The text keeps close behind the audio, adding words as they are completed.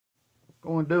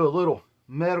Going to do a little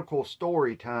medical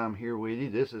story time here with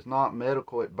you. This is not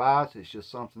medical advice. It's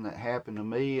just something that happened to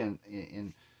me,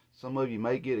 and some of you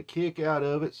may get a kick out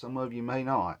of it. Some of you may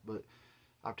not. But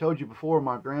I've told you before,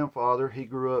 my grandfather, he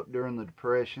grew up during the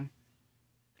Depression.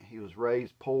 He was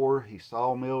raised poor. He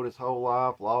sawmilled his whole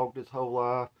life, logged his whole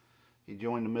life. He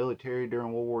joined the military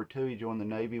during World War II. He joined the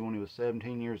Navy when he was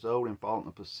 17 years old and fought in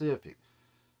the Pacific.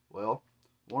 Well,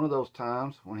 one of those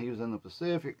times when he was in the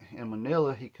Pacific in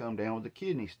Manila, he come down with a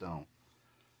kidney stone.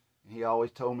 He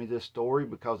always told me this story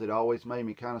because it always made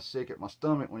me kind of sick at my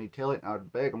stomach when he'd tell it. And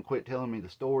I'd beg him, quit telling me the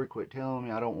story, quit telling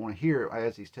me. I don't want to hear it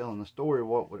as he's telling the story.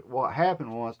 What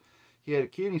happened was he had a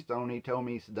kidney stone. And he told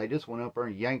me, he said, they just went up there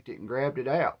and yanked it and grabbed it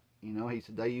out. You know, he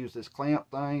said they used this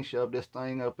clamp thing, shoved this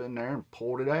thing up in there and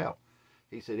pulled it out.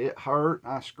 He said it hurt.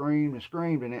 I screamed and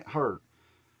screamed and it hurt.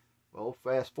 Well,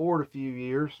 fast forward a few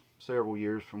years, several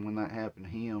years from when that happened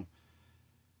to him.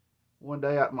 One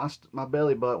day, my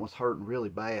belly button was hurting really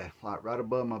bad, like right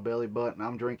above my belly button.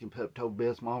 I'm drinking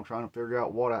Pepto-Bismol, trying to figure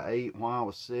out what I ate, why I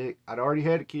was sick. I'd already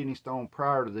had a kidney stone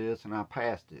prior to this, and I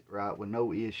passed it, right, with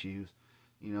no issues.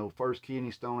 You know, first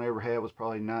kidney stone I ever had was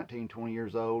probably 19, 20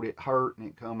 years old. It hurt, and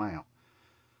it come out.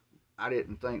 I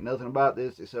didn't think nothing about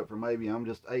this except for maybe I'm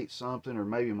just ate something, or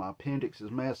maybe my appendix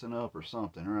is messing up or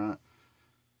something, right?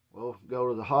 Well, go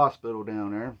to the hospital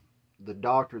down there. The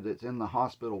doctor that's in the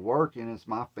hospital working is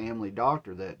my family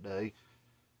doctor that day.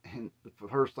 And the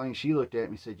first thing she looked at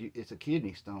me and said, it's a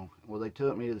kidney stone. Well, they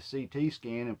took me to the CT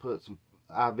scan and put some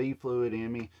IV fluid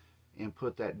in me and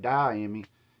put that dye in me.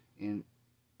 And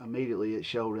immediately it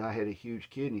showed I had a huge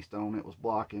kidney stone that was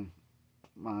blocking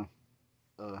my,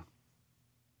 well,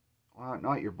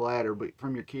 not your bladder, but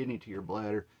from your kidney to your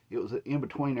bladder. It was in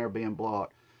between there being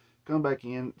blocked. Come back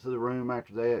into the room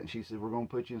after that, and she said, we're going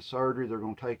to put you in surgery. They're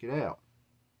going to take it out.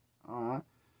 All right.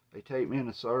 They take me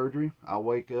into surgery. I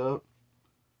wake up.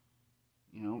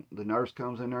 You know, the nurse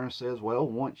comes in there and says, well,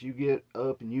 once you get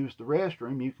up and use the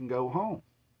restroom, you can go home.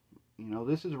 You know,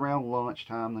 this is around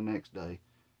lunchtime the next day.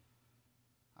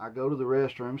 I go to the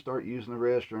restroom, start using the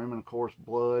restroom, and of course,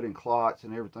 blood and clots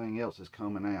and everything else is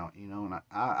coming out, you know, and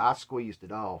I squeezed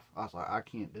it off. I was like, I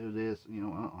can't do this, you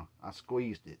know, I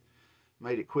squeezed it.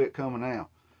 Made it quit coming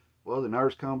out. Well, the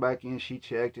nurse come back in, she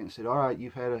checked it and said, all right,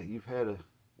 you've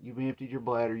emptied your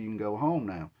bladder, you can go home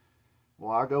now.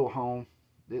 Well, I go home.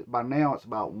 By now it's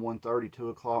about 1:30, 2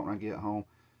 o'clock when I get home.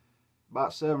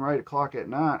 About 7 or 8 o'clock at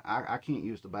night, I can't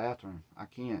use the bathroom. I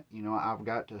can't, you know, I've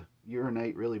got to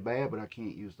urinate really bad, but I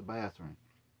can't use the bathroom.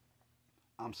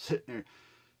 I'm sitting there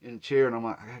in the chair and I'm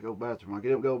like, I gotta go to the bathroom. I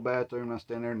get up and go to the bathroom and I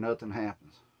stand there and nothing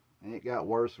happens. And it got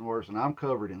worse and worse, and I'm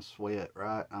covered in sweat,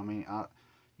 right? I mean,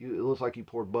 it looks like you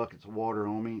poured buckets of water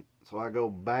on me. So I go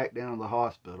back down to the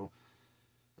hospital.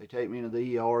 They take me into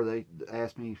the ER. They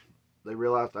asked me, they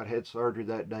realized I'd had surgery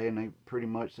that day, and they pretty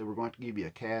much said, we're going to give you a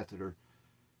catheter.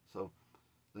 So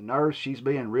the nurse, she's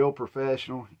being real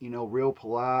professional, you know, real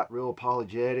polite, real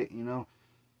apologetic, you know.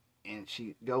 And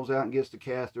she goes out and gets the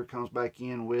catheter, comes back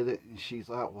in with it, and she's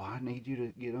like, well, I need you to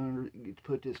get under, to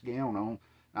put this gown on.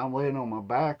 I'm laying on my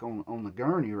back on the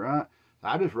gurney, right?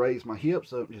 I just raised my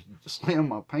hips up and just slammed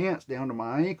my pants down to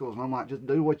my ankles. And I'm like, just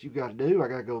do what you got to do. I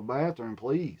got to go to the bathroom,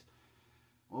 please.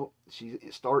 Well, she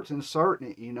starts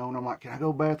inserting it, you know, and I'm like, can I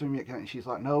go to the bathroom yet? And she's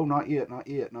like, no, not yet, not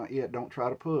yet, not yet. Don't try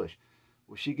to push.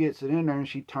 Well, she gets it in there and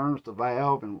she turns the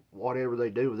valve, and whatever they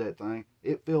do with that thing,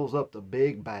 it fills up the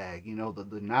big bag, you know,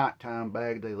 the nighttime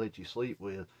bag they let you sleep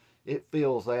with. It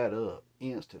fills that up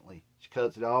instantly. She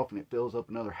cuts it off and it fills up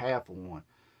another half of one.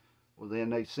 Well,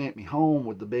 then they sent me home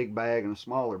with the big bag and a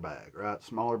smaller bag, right?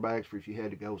 Smaller bags for if you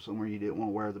had to go somewhere you didn't want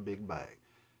to wear the big bag.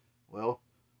 Well,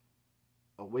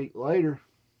 a week later,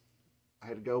 I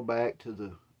had to go back to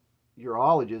the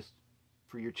urologist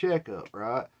for your checkup,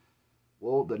 right?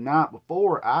 Well, the night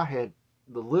before, I had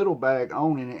the little bag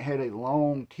on and it had a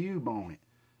long tube on it.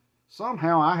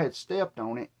 Somehow I had stepped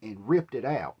on it and ripped it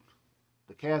out.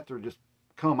 The catheter just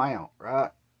come out,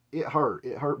 right? It hurt.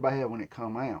 It hurt bad when it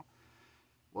come out.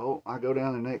 Well, I go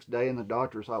down the next day and the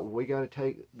doctor's like, well, we got to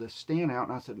take the stent out.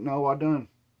 And I said, no, I done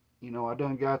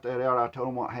got that out. I told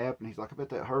him what happened. He's like, I bet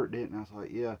that hurt, didn't it? And I was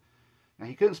like, yeah. Now,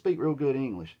 he couldn't speak real good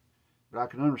English, but I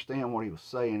could understand what he was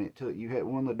saying. You had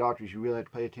one of the doctors, you really had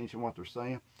to pay attention to what they're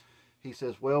saying. He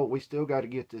says, well, we still got to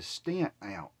get this stent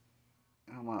out.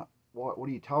 And I'm like, what are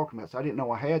you talking about? So I didn't know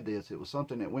I had this. It was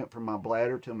something that went from my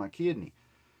bladder to my kidney.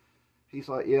 He's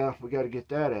like, yeah, we got to get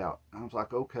that out. And I was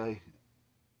like, okay.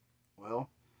 Well,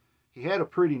 he had a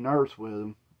pretty nurse with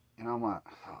him, and I'm like,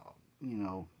 oh, you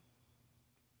know,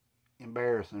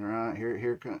 embarrassing, right?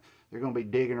 They're gonna be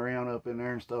digging around up in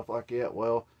there and stuff like that.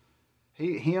 Well,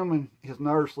 Him and his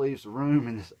nurse leaves the room,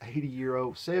 and this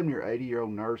 80-year-old, 70 or 80-year-old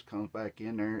nurse comes back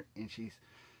in there, and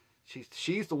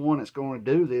she's the one that's going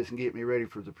to do this and get me ready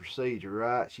for the procedure,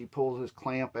 right? She pulls this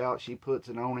clamp out, she puts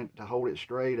it on it to hold it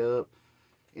straight up,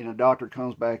 and the doctor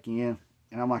comes back in,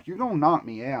 and I'm like, "You're going to knock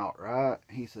me out, right?"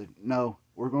 He said, "No,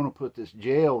 we're going to put this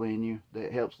gel in you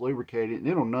that helps lubricate it, and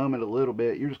it'll numb it a little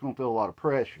bit. You're just going to feel a lot of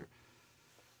pressure."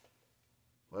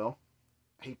 Well,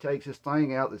 he takes this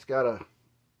thing out that's got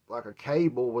like a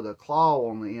cable with a claw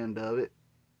on the end of it,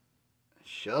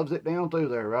 shoves it down through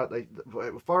there, right?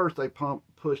 First they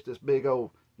push this big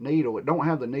old needle. It don't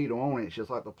have the needle on it. It's just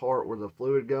like the part where the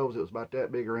fluid goes. It was about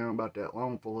that big around, about that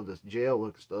long, full of this gel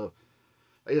looking stuff.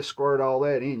 They just squirt all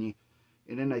that in you,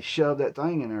 and then they shove that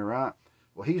thing in there, right?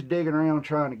 Well, he's digging around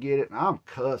trying to get it, and I'm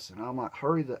cussing. I'm like,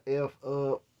 "Hurry the F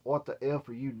up. What the F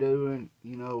are you doing?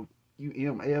 You know, you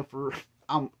MFer."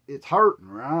 It's hurting,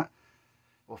 right?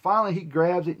 Well, finally he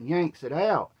grabs it and yanks it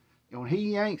out. And when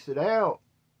he yanks it out,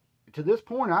 to this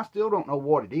point, I still don't know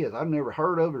what it is. I've never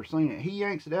heard of it or seen it. He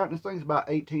yanks it out, and this thing's about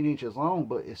 18 inches long,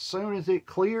 but as soon as it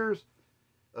clears,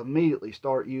 immediately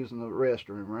start using the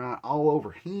restroom, right? All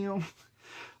over him,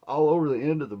 all over the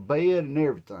end of the bed and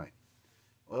everything.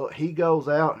 Well, he goes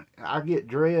out, I get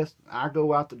dressed, I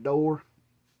go out the door,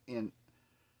 and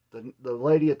the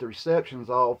lady at the reception's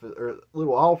office, or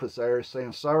little office there, is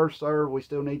saying, sir, we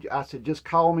still need you." I said, "Just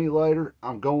call me later.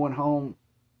 I'm going home.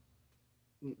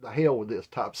 The hell with this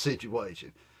type of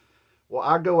situation." Well,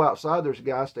 I go outside. There's a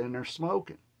guy standing there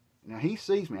smoking. Now, he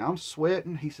sees me. I'm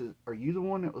sweating. He says, "Are you the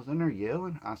one that was in there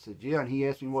yelling?" I said, "Yeah." And he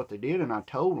asked me what they did, and I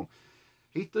told him.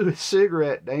 He threw his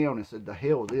cigarette down and said, "The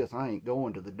hell with this. I ain't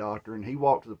going to the doctor." And he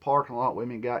walked to the parking lot with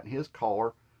me and got in his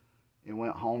car and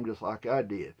went home just like I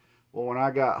did. Well, when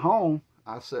I got home,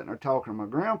 I was sitting there talking to my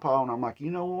grandpa, and I'm like, "You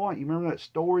know what? You remember that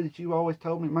story that you always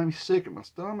told me? It made me sick in my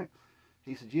stomach."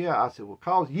 He said, "Yeah." I said, "Well,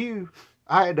 cause you,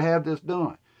 I had to have this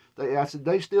done." I said,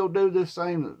 "They still do this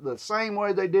the same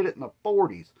way they did it in the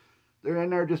 40s. They're in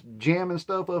there just jamming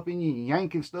stuff up in you and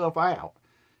yanking stuff out."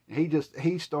 And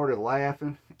he started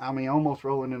laughing. I mean, almost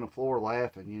rolling in the floor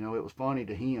laughing. You know, it was funny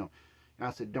to him. And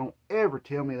I said, "Don't ever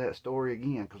tell me that story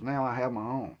again, because now I have my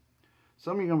own."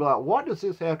 Some of you are going to be like, "What does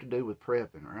this have to do with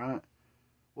prepping," right?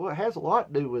 Well, it has a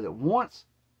lot to do with it. Once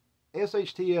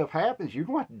SHTF happens, you're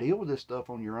going to have to deal with this stuff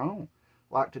on your own.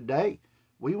 Like today,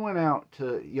 we went out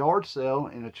to yard sale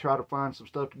and to try to find some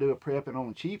stuff to do with prepping on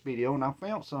the cheap video, and I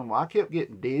found some. I kept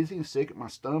getting dizzy and sick at my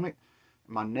stomach.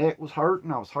 My neck was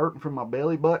hurting. I was hurting from my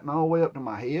belly button all the way up to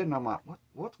my head, and I'm like,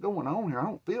 what's going on here? I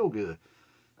don't feel good.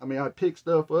 I mean, I'd pick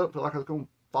stuff up, feel like I was going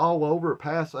to fall over or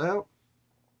pass out.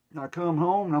 And I come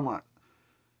home, and I'm like,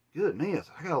 goodness,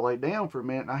 I gotta lay down for a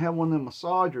minute. And I have one of them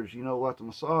massagers, you know, like the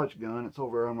massage gun. It's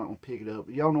over there. I'm not gonna pick it up,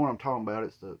 but y'all know what I'm talking about.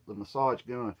 It's the massage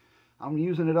gun. I'm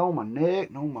using it on my neck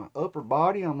and on my upper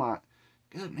body. I'm like,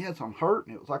 goodness, I'm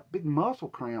hurting. It was like a big muscle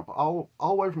cramp all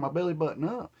the way from my belly button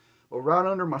up. Well, right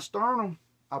under my sternum,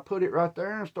 I put it right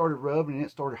there and started rubbing, and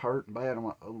it started hurting bad. I'm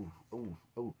like, oh.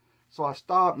 So I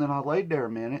stopped, and then I laid there a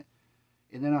minute,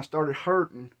 and then I started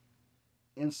hurting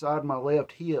inside my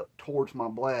left hip towards my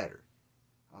bladder.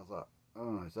 I was like,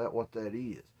 "Oh, is that what that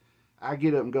is?" I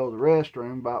get up and go to the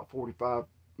restroom. About 45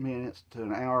 minutes to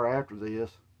an hour after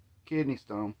this, kidney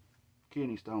stone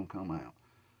come out.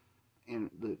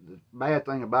 And the bad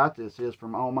thing about this is,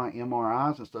 from all my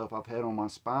MRIs and stuff I've had on my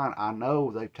spine, I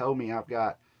know they've told me I've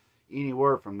got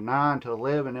anywhere from 9 to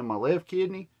 11 in my left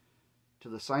kidney to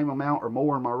the same amount or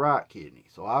more in my right kidney.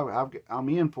 So I'm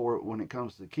in for it when it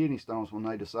comes to the kidney stones when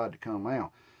they decide to come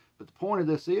out. But the point of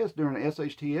this is, during the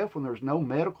SHTF, when there's no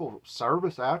medical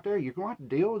service out there, you're going to have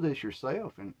to deal with this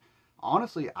yourself. And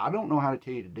honestly, I don't know how to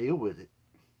tell you to deal with it.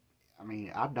 I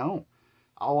mean, I don't.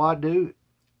 All I do,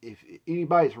 if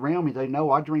anybody's around me, they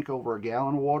know I drink over a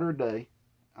gallon of water a day.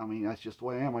 I mean, that's just the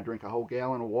way I am. I drink a whole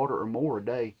gallon of water or more a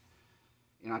day.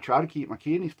 And I try to keep my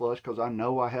kidneys flush because I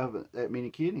know I have that many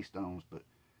kidney stones. But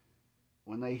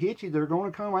when they hit you, they're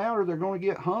going to come out or they're going to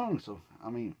get hung. So,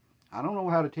 I mean, I don't know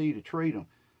how to tell you to treat them.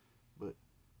 But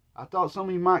I thought some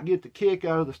of you might get the kick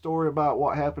out of the story about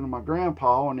what happened to my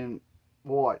grandpa, and then,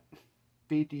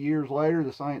 50 years later,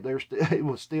 it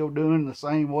was still doing the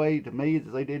same way to me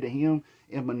that they did to him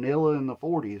in Manila in the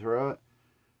 40s, right?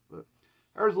 But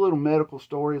there's a little medical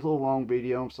story. It's a little long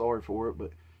video. I'm sorry for it,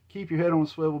 but keep your head on a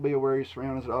swivel. Be aware of your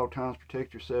surroundings at all times.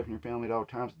 Protect yourself and your family at all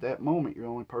times. At that moment, you're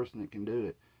the only person that can do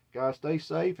it. Guys, stay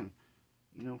safe, and,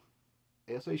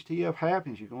 SHTF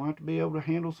happens. You're going to have to be able to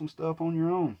handle some stuff on your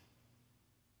own.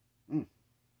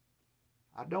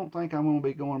 I don't think I'm going to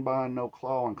be going buying no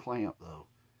claw and clamp, though.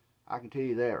 I can tell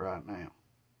you that right now.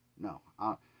 No,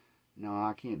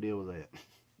 I can't deal with that.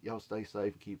 Y'all stay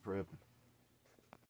safe and keep prepping.